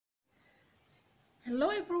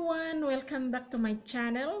Hello everyone! Welcome back to my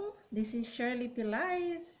channel. This is Shirley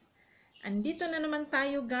Pelaez. Andito na naman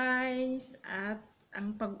tayo guys at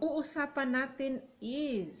ang pag-uusapan natin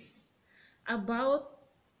is about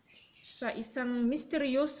sa isang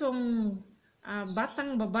misteryosong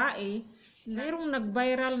batang babae. Mayroong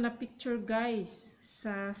nag-viral na picture guys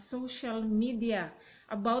sa social media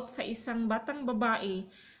about sa isang batang babae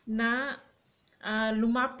na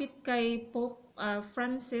lumapit kay Pope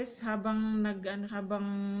Francis habang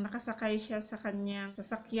nakasakay siya sa kanyang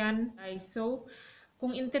sasakyan. So,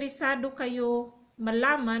 kung interesado kayo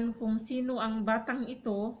malaman kung sino ang batang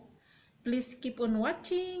ito, please keep on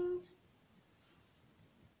watching.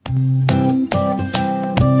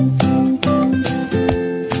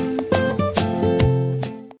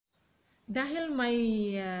 Dahil may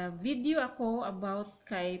video ako about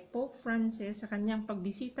kay Pope Francis sa kanyang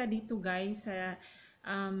pagbisita dito guys sa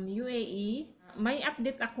UAE, may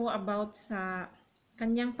update ako about sa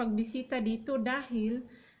kanyang pagbisita dito dahil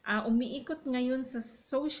umiikot ngayon sa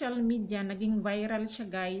social media, naging viral siya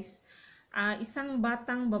guys. Isang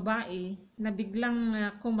batang babae na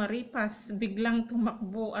biglang kumaripas, biglang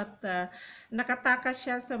tumakbo at nakatakas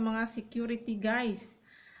siya sa mga security guys.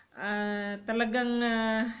 Talagang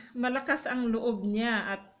malakas ang loob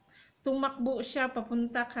niya at tumakbo siya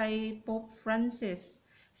papunta kay Pope Francis.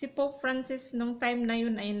 Si Pope Francis nung time na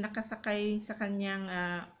yun ay nakasakay sa kanyang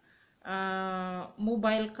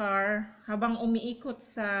mobile car habang umiikot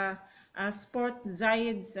sa Sport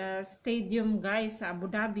Zayed Stadium guys sa Abu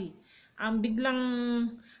Dhabi. Biglang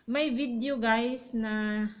may video guys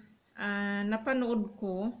na napanood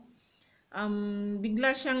ko.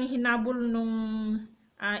 Bigla siyang hinabol nung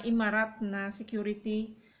Imarat na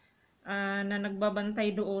security na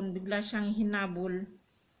nagbabantay doon, bigla siyang hinabol.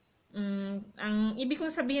 Ang ibig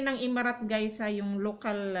kong sabihin ng Imarat guys ay yung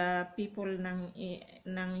local people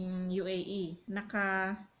ng UAE.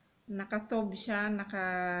 Nakathob siya,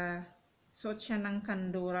 nakasuot siya ng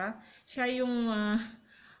kandura. Siya yung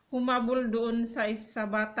humabol doon sa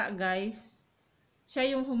bata guys.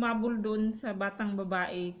 Siya yung humabol doon sa batang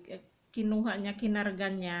babae. Kinuha niya, kinarga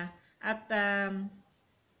niya. At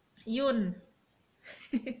yun.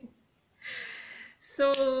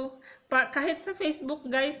 So, kahit sa Facebook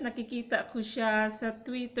guys, nakikita ko siya sa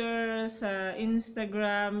Twitter, sa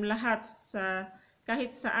Instagram, lahat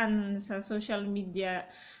kahit saan sa social media.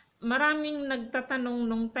 Maraming nagtatanong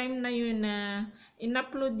nung time na yun na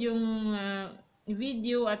in-upload yung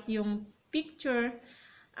video at yung picture,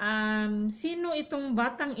 sino itong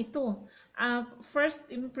batang ito?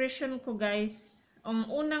 First impression ko guys, ang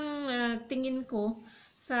unang tingin ko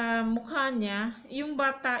sa mukha niya, yung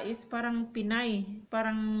bata is parang Pinay,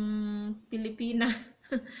 parang Pilipina.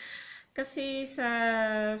 Kasi sa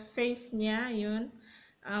face niya, yun,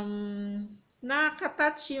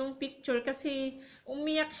 nakaka-touch yung picture kasi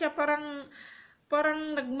umiyak siya, parang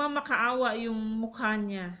nagmamakaawa yung mukha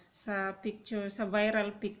niya sa picture, sa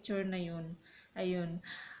viral picture na yun. Ayun.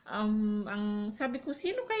 Ang sabi ko,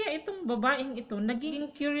 sino kaya itong babaeng ito?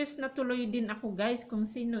 Naging curious na tuloy din ako guys kung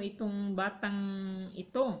sino itong batang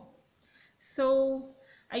ito. So,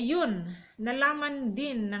 ayun, nalaman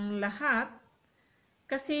din ng lahat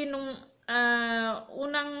kasi nung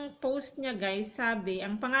unang post niya guys, sabi,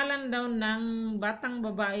 ang pangalan daw ng batang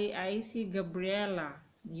babae ay si Gabriela.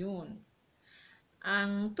 Yun.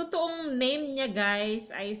 Ang totoong name niya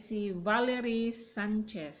guys ay si Valerie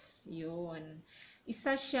Sanchez. Yun.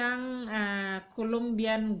 Isa siyang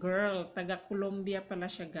Colombian girl. Taga Colombia pala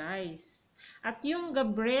siya guys. At yung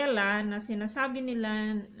Gabriela na sinasabi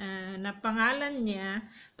nila na pangalan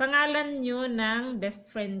yun ng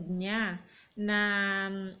best friend niya. Na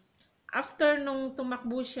after nung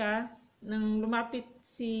tumakbo siya, nung lumapit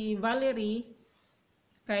si Valerie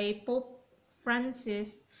kay Pope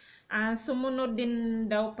Francis, sumunod din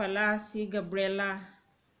daw pala si Gabriela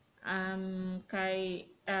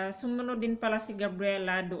sumunod din pala si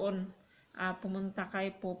Gabriela doon, pumunta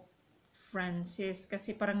kay Pope Francis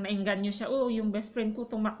kasi parang naengganyo siya, yung best friend ko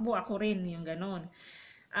tumakbo, ako rin, yung ganon.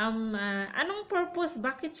 Anong purpose?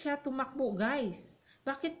 Bakit siya tumakbo guys?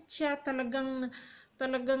 Bakit siya talagang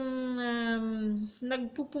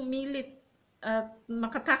nagpupumilit at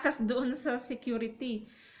makatakas doon sa security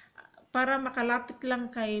para makalapit lang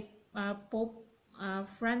kay Pope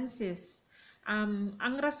Francis?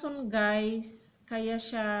 Ang rason guys, kaya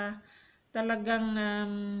siya talagang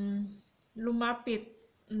lumapit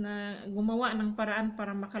na gumawa ng paraan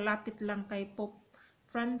para makalapit lang kay Pope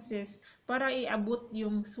Francis para iabot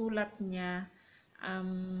yung sulat niya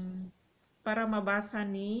para mabasa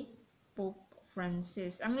ni Pope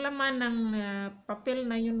Francis. Ang laman ng papel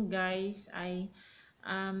na yun guys ay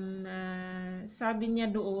sabi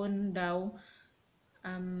niya doon daw,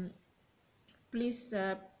 um, please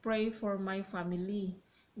pray for my family.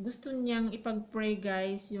 Gusto niyang ipag-pray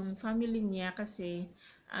guys yung family niya kasi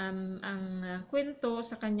ang kwento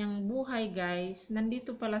sa kanyang buhay guys,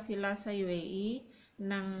 nandito pala sila sa UAE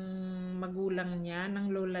ng magulang niya, ng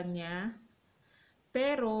lola niya.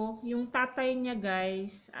 Pero yung tatay niya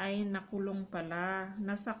guys ay nakulong pala.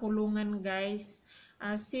 Nasa kulungan guys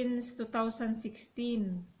since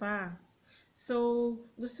 2016 pa. So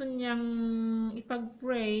gusto niyang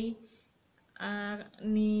ipag-pray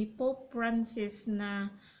ni Pope Francis na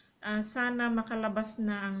sana makalabas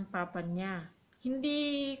na ang papa niya.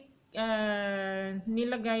 Hindi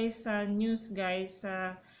nilagay sa news guys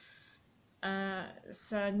sa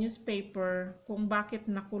newspaper kung bakit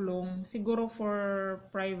nakulong. Siguro for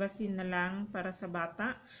privacy na lang para sa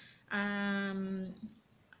bata.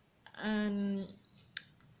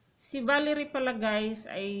 Si Valerie pala guys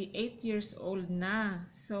ay 8 years old na.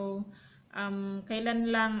 So, kailan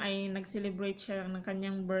lang ay nag-celebrate siya ng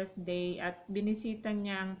kanyang birthday at binisita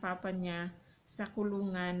niya ang papa niya sa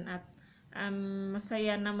kulungan at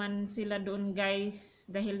masaya naman sila doon guys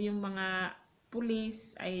dahil yung mga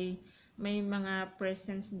pulis ay may mga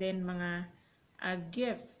presents din, mga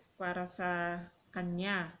gifts para sa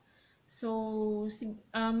kanya. So,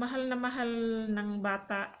 mahal na mahal ng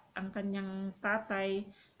bata ang kanyang tatay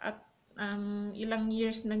at ilang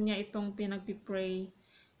years na niya itong pinagpipray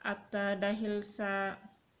at dahil sa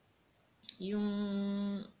yung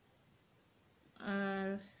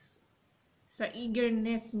sa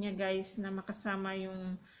eagerness niya guys na makasama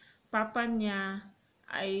yung papa niya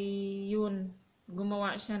ay yun,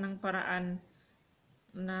 gumawa siya ng paraan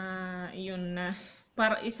na yun na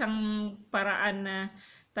para isang paraan na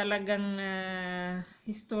talagang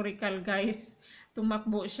historical guys.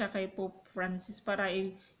 Tumakbo siya kay Pope Francis para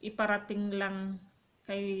iparating lang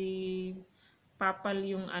kay papal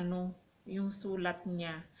yung yung sulat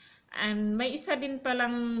niya. And may isa din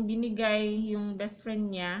palang binigay yung best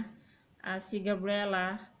friend niya, si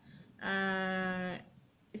Gabriela,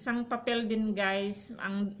 isang papel din guys.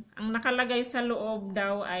 Ang nakalagay sa loob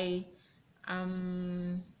daw ay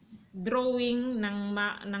drawing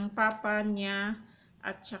ng papa niya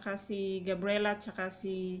at saka si Gabriela at saka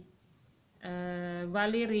si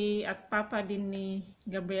Valerie at papa din ni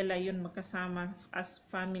Gabriela, yun magkasama as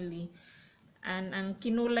family. And ang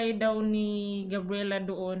kinulay daw ni Gabriela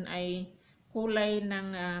doon ay kulay ng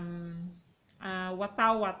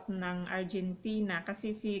watawat ng Argentina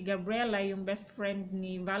kasi si Gabriela, yung best friend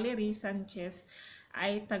ni Valerie Sanchez,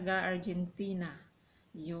 ay taga-Argentina.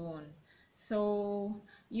 Yun. So,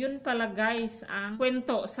 yun pala guys ang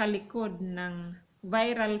kwento sa likod ng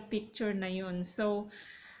viral picture na yun. So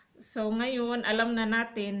ngayon alam na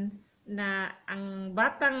natin na ang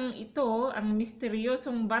batang ito, ang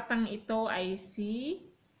misteryosong batang ito ay si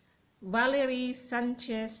Valerie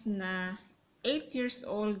Sanchez na 8 years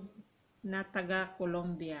old na taga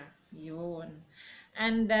Colombia. Yun.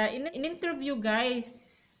 And in-interview guys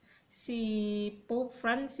si Pope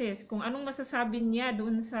Francis kung anong masasabi niya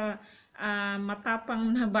doon sa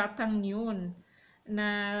matapang na batang yun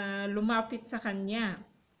na lumapit sa kanya.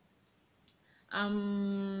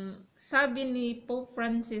 Sabi ni Pope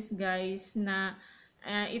Francis guys na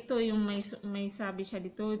ito yung may sabi siya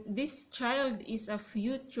dito, this child is a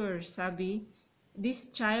future, sabi.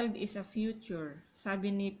 This child is a future.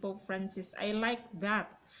 Sabi ni Pope Francis, I like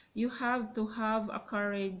that. You have to have a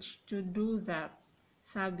courage to do that.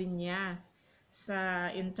 Sabi niya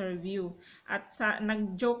sa interview. At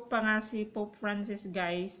nag-joke pa nga si Pope Francis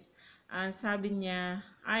guys. Sabi niya,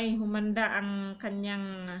 ay humanda ang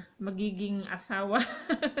kanyang magiging asawa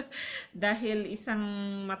dahil isang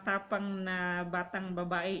matapang na batang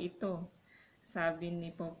babae ito. Sabi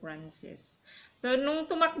ni Pope Francis. So, nung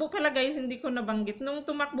tumakbo pala guys, hindi ko nabanggit. Nung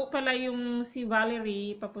tumakbo pala yung si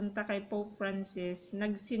Valerie papunta kay Pope Francis,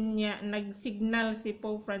 nagsignal si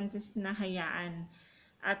Pope Francis na hayaan.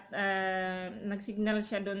 At nagsignal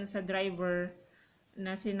siya doon sa driver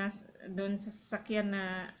na doon sa sasakyan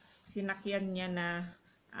na sinakyan niya na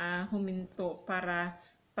huminto para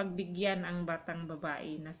pagbigyan ang batang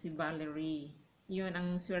babae na si Valerie. Yun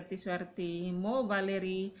ang swerte-swerte mo,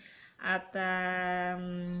 Valerie. At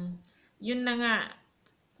yun na nga,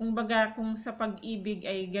 kung sa pag-ibig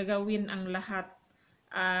ay gagawin ang lahat,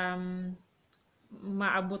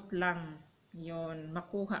 maabot lang. Yun,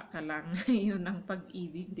 makuha ka lang. Yun ang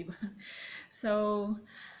pag-ibig, di ba? So,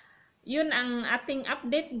 yun ang ating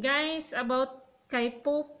update guys about kay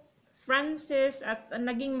Pope Francis at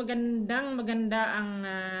naging maganda ang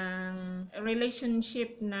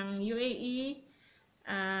relationship ng UAE.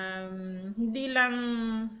 Hindi lang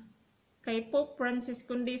kay Pope Francis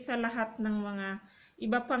kundi sa lahat ng mga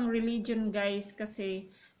iba pang religion guys, kasi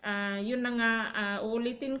yun na nga,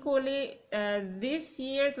 uulitin ko ulit, this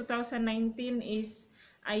year 2019 is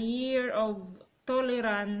a year of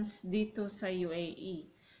tolerance dito sa UAE.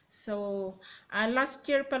 So last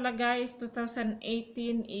year pala guys,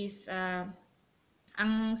 2018 is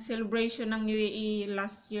ang celebration ng UAE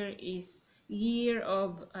last year is year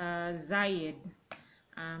of Zayed.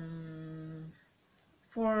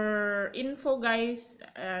 For info guys,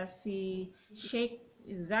 si Sheikh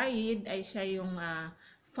Zayed ay siya yung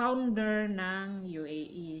founder ng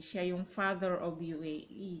UAE. Siya yung father of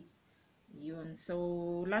UAE. Yun. So,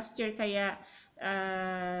 last year kaya,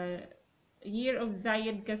 year of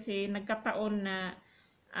Zayed kasi nagkataon na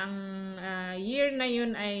ang year na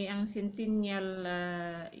yun ay ang centennial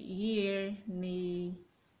year ni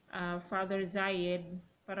Father Zayed.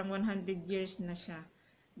 Parang 100 years na siya.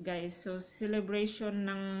 Guys, so celebration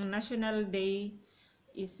ng National Day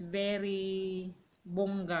is very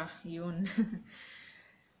bongga yun.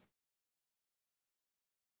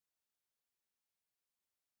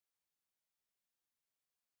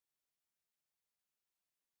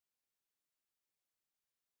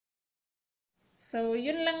 So,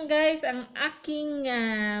 yun lang guys ang aking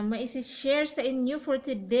maisi-share sa inyo for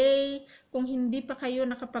today. Kung hindi pa kayo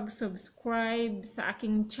nakapag-subscribe sa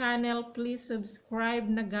aking channel, please subscribe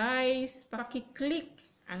na guys. Paki-click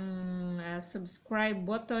ang subscribe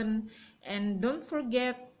button and don't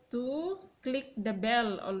forget to click the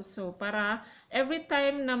bell also para every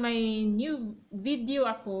time na may new video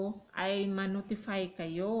ako ay ma-notify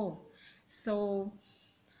kayo. So,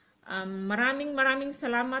 maraming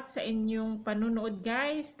salamat sa inyong panunood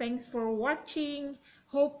guys. Thanks for watching.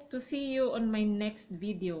 Hope to see you on my next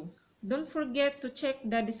video. Don't forget to check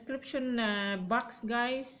the description box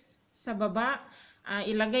guys sa baba.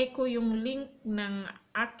 Ilagay ko yung link ng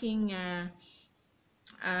aking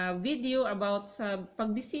video about sa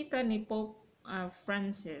pagbisita ni Pope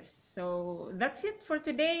Francis. So that's it for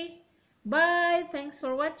today. Bye! Thanks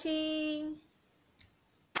for watching!